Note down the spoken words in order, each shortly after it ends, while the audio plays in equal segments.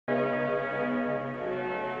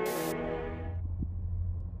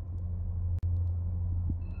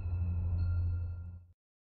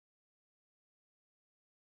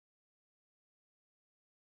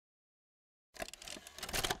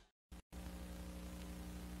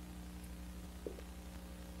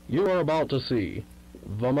You are about to see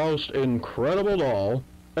the most incredible doll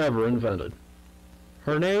ever invented.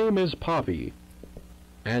 Her name is Poppy,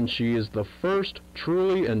 and she is the first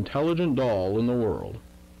truly intelligent doll in the world.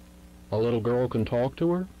 A little girl can talk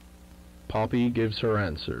to her. Poppy gives her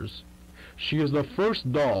answers. She is the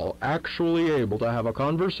first doll actually able to have a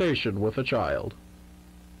conversation with a child.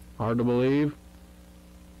 Hard to believe?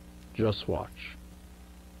 Just watch.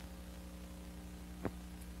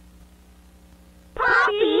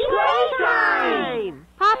 Poppy Playtime!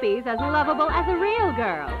 Poppy's as lovable as a real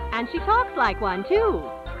girl, and she talks like one, too.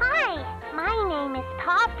 Hi, my name is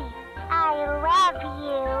Poppy. I love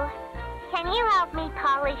you. Can you help me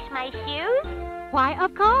polish my shoes? Why,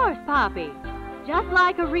 of course, Poppy. Just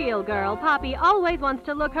like a real girl, Poppy always wants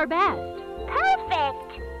to look her best.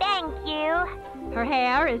 Perfect! Thank you. Her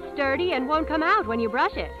hair is sturdy and won't come out when you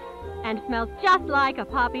brush it, and smells just like a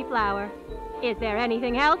poppy flower. Is there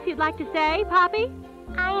anything else you'd like to say, Poppy?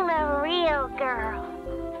 I'm a real girl,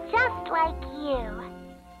 just like you.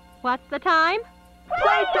 What's the time?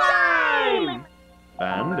 Playtime!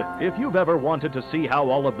 And if you've ever wanted to see how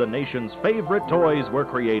all of the nation's favorite toys were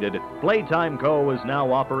created, Playtime Co. is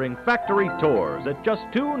now offering factory tours at just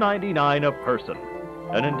 $2.99 a person.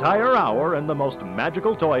 An entire hour in the most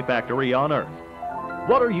magical toy factory on Earth.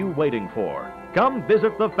 What are you waiting for? Come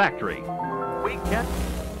visit the factory. We can't...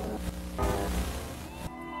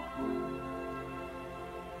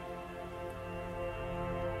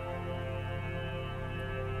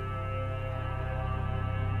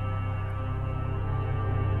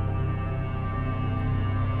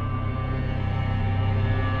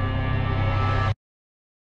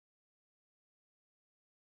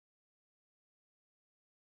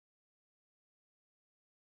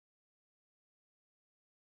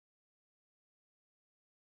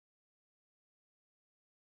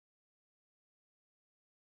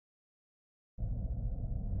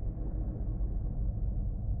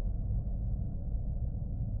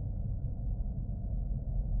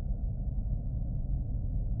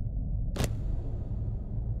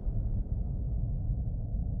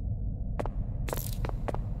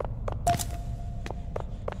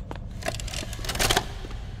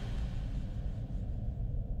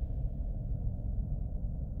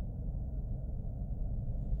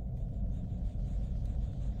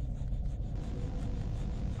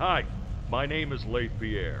 Hi, my name is Leith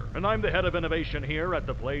Pierre, and I'm the head of innovation here at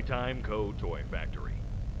the Playtime Co. Toy Factory.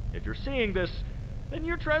 If you're seeing this, then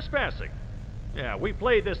you're trespassing. Yeah, we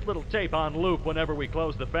play this little tape on loop whenever we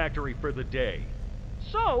close the factory for the day.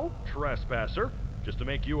 So, trespasser, just to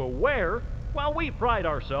make you aware, while we pride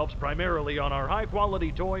ourselves primarily on our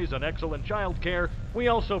high-quality toys and excellent child care, we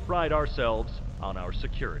also pride ourselves on our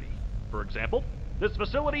security. For example, this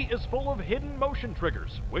facility is full of hidden motion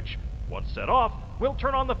triggers, which, once set off, will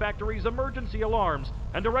turn on the factory's emergency alarms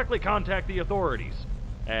and directly contact the authorities.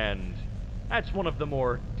 And that's one of the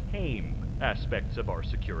more tame aspects of our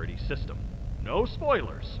security system. No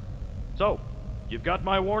spoilers. So, you've got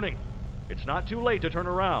my warning. It's not too late to turn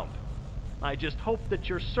around. I just hope that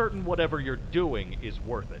you're certain whatever you're doing is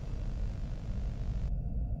worth it.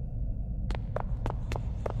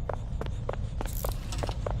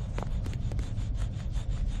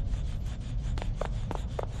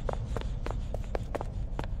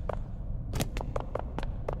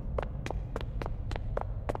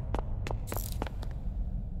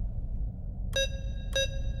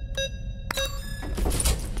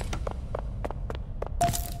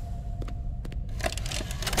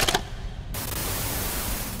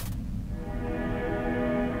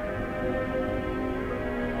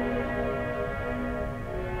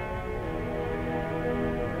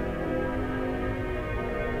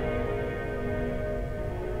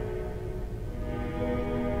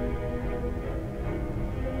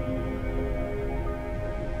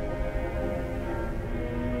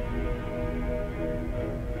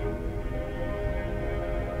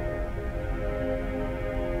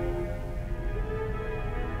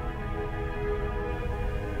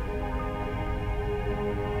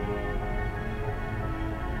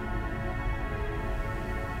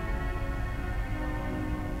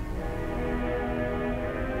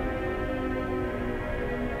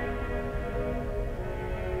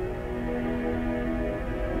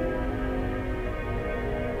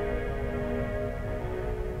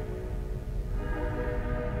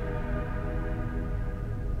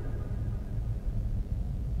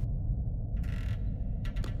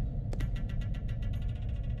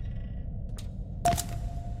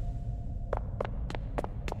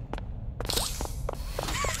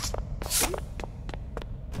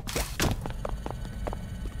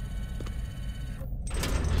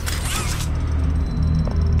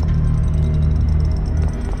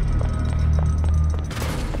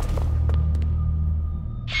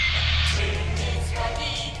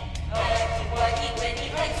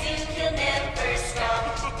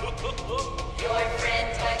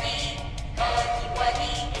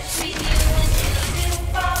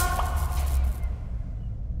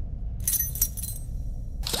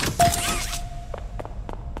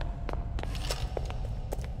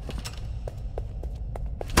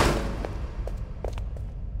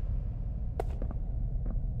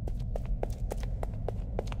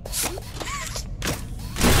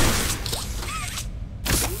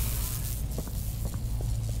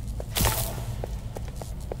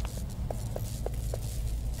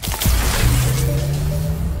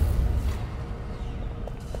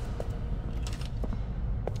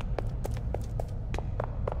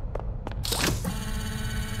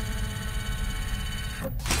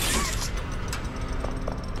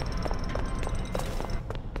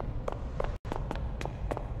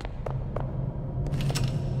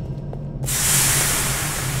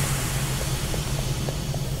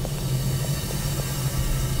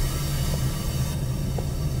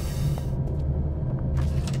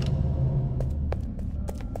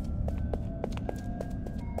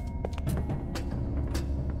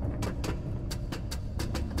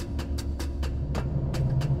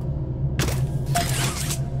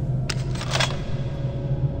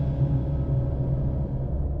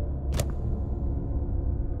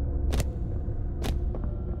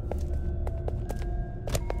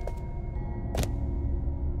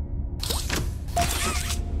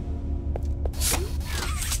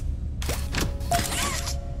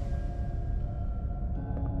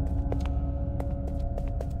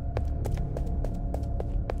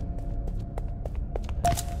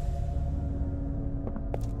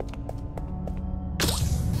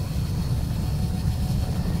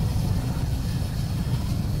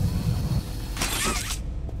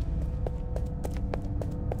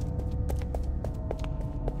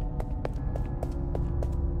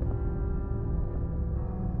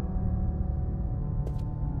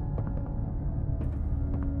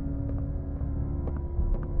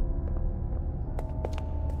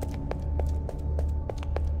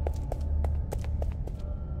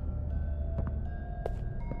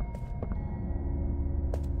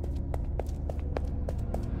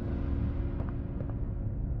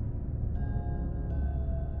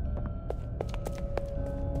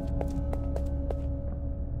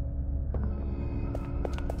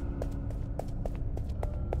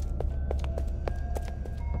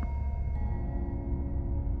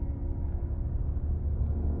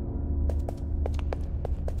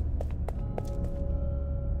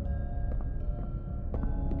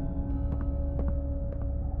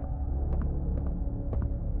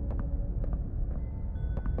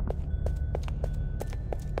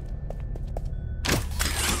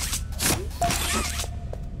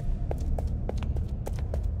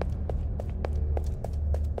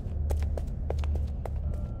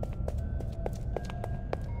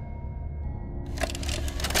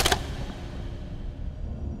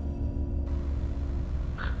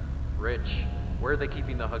 Rich, where are they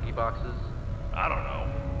keeping the Huggy boxes? I don't know.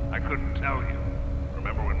 I couldn't tell you.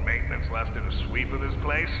 Remember when maintenance last did a sweep of this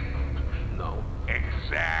place? No.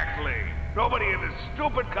 Exactly. Nobody in this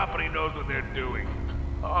stupid company knows what they're doing.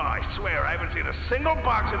 Oh, I swear, I haven't seen a single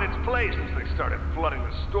box in its place since they started flooding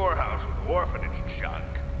the storehouse with orphanage junk.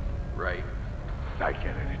 Right. I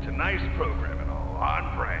get it. It's a nice program and all,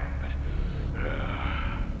 on brand, but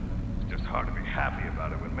it's just hard to be happy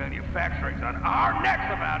about it when manufacturing's on our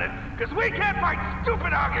necks about it, because we can't find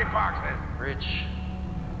stupid Huggy boxes! Rich.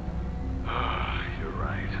 You're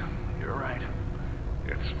right. You're right.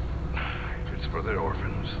 It's for the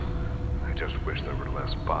orphans. I just wish there were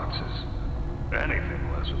less boxes.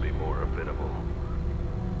 Anything less would be more habitable.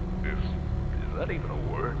 Is that even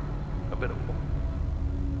a word? Habitable.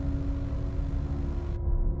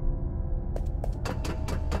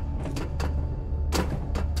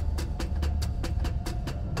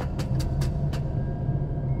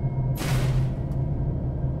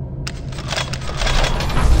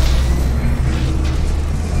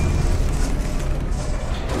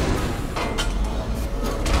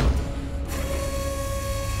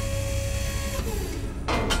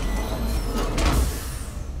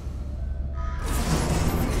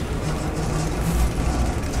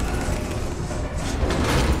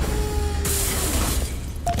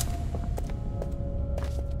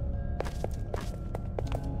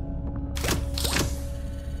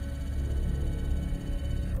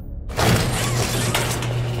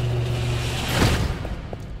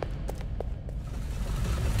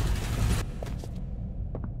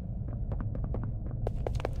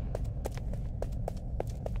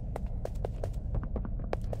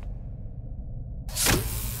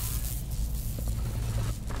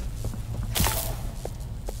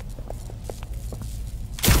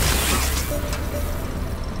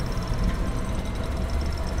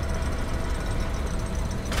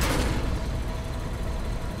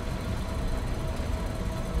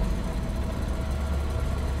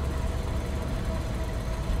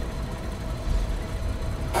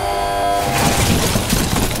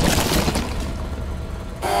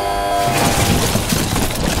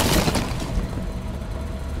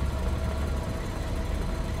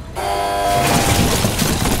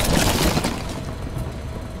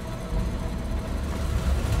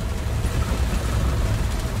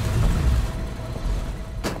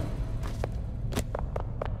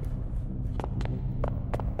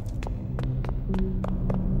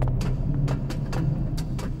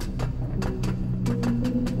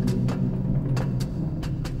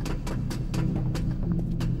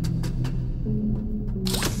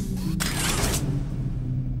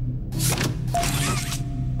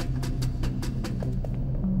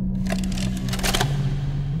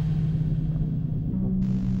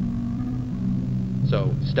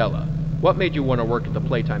 So, Stella, what made you want to work at the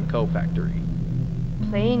Playtime Co. factory?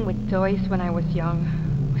 Playing with toys when I was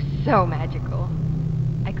young was so magical.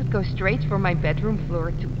 I could go straight from my bedroom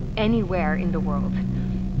floor to anywhere in the world.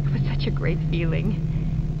 It was such a great feeling.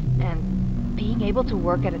 And being able to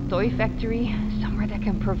work at a toy factory, somewhere that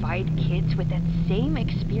can provide kids with that same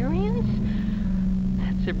experience,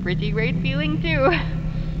 that's a pretty great feeling too.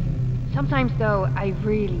 Sometimes though, I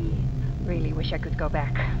really, really wish I could go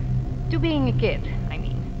back. To being a kid, I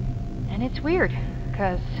mean. And it's weird,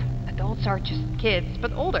 because adults are just kids,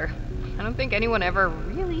 but older. I don't think anyone ever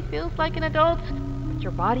really feels like an adult, but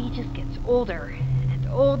your body just gets older and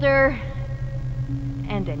older,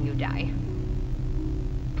 and then you die.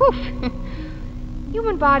 Poof!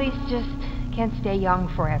 Human bodies just can't stay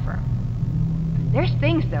young forever. There's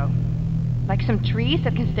things, though, like some trees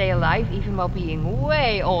that can stay alive even while being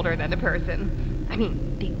way older than a person. I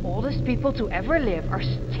mean, the oldest people to ever live are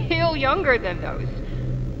still younger than those.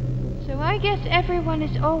 So I guess everyone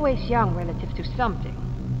is always young relative to something.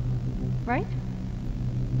 Right?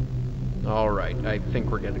 Alright, I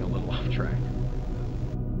think we're getting a little off track.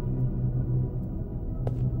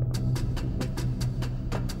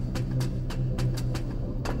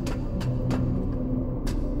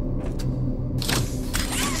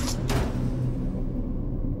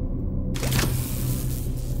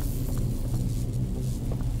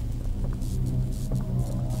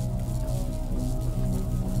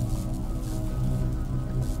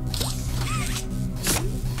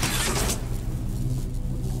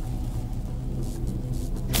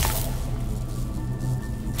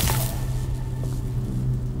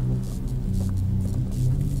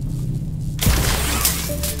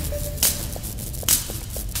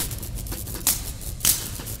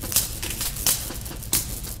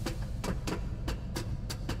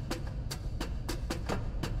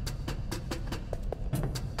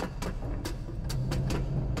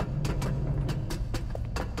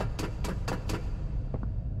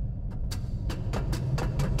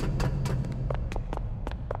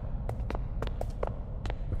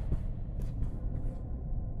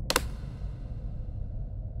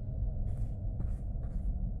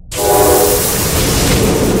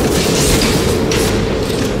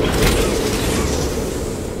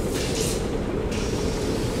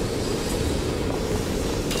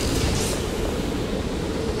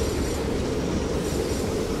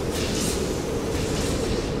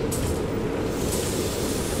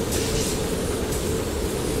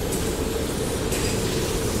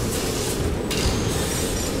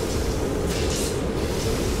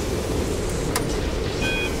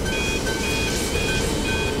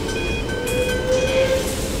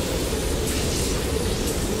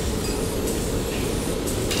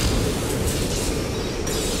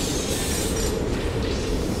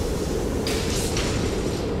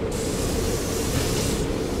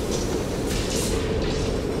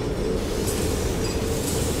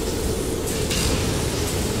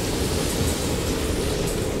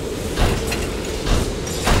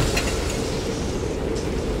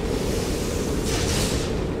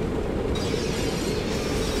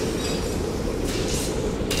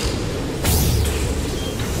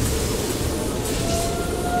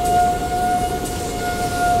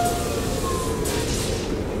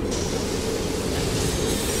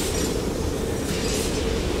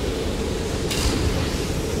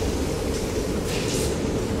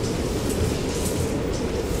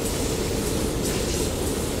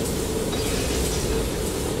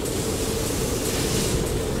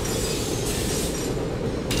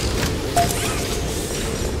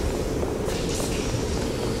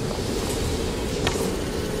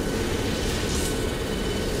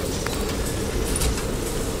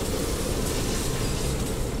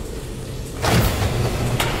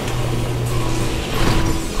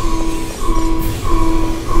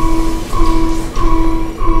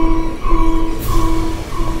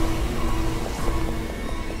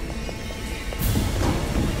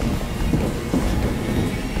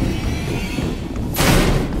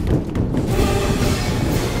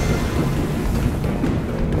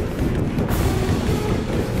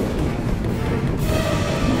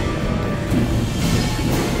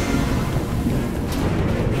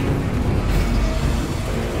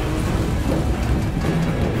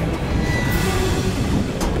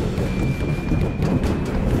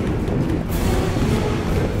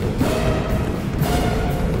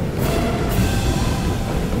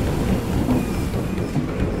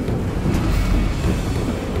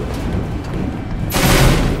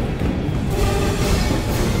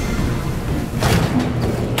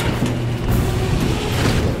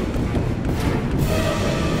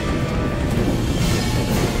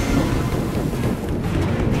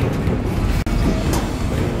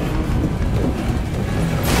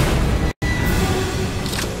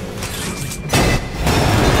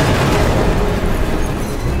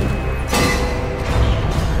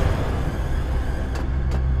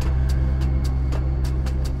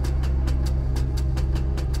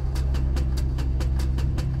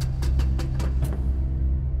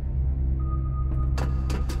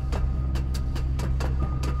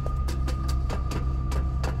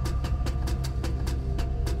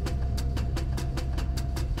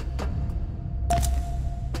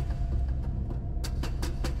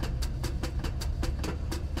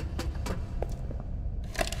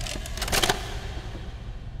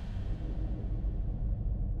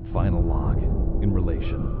 Final log. In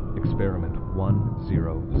relation. Experiment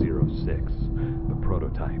 1006. The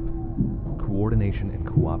prototype. Coordination and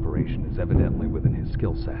cooperation is evidently within his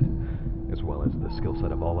skill set, as well as the skill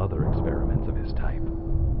set of all other experiments of his type.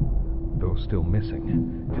 Though still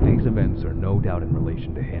missing, today's events are no doubt in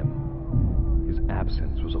relation to him. His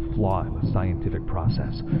absence was a flaw in the scientific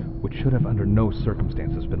process, which should have under no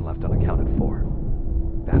circumstances been left unaccounted for.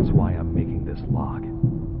 That's why I'm making this log,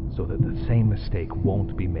 so that the same mistake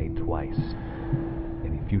won't be made twice.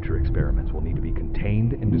 Any future experiments will need to be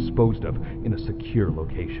contained and disposed of in a secure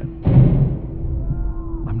location.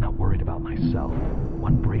 I'm not worried about myself.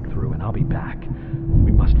 One breakthrough and I'll be back.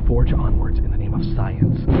 We must forge onwards in the name of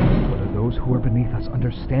science, whether those who are beneath us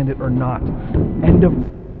understand it or not. End of...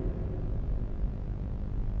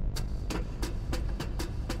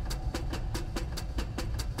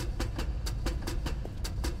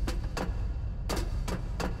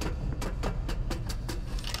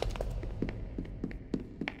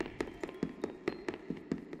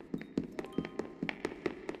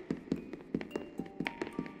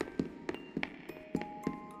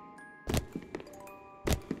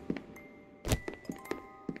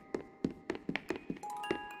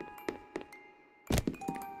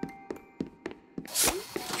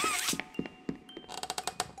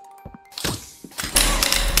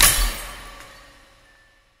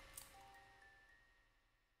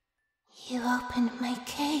 You opened my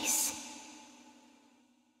case.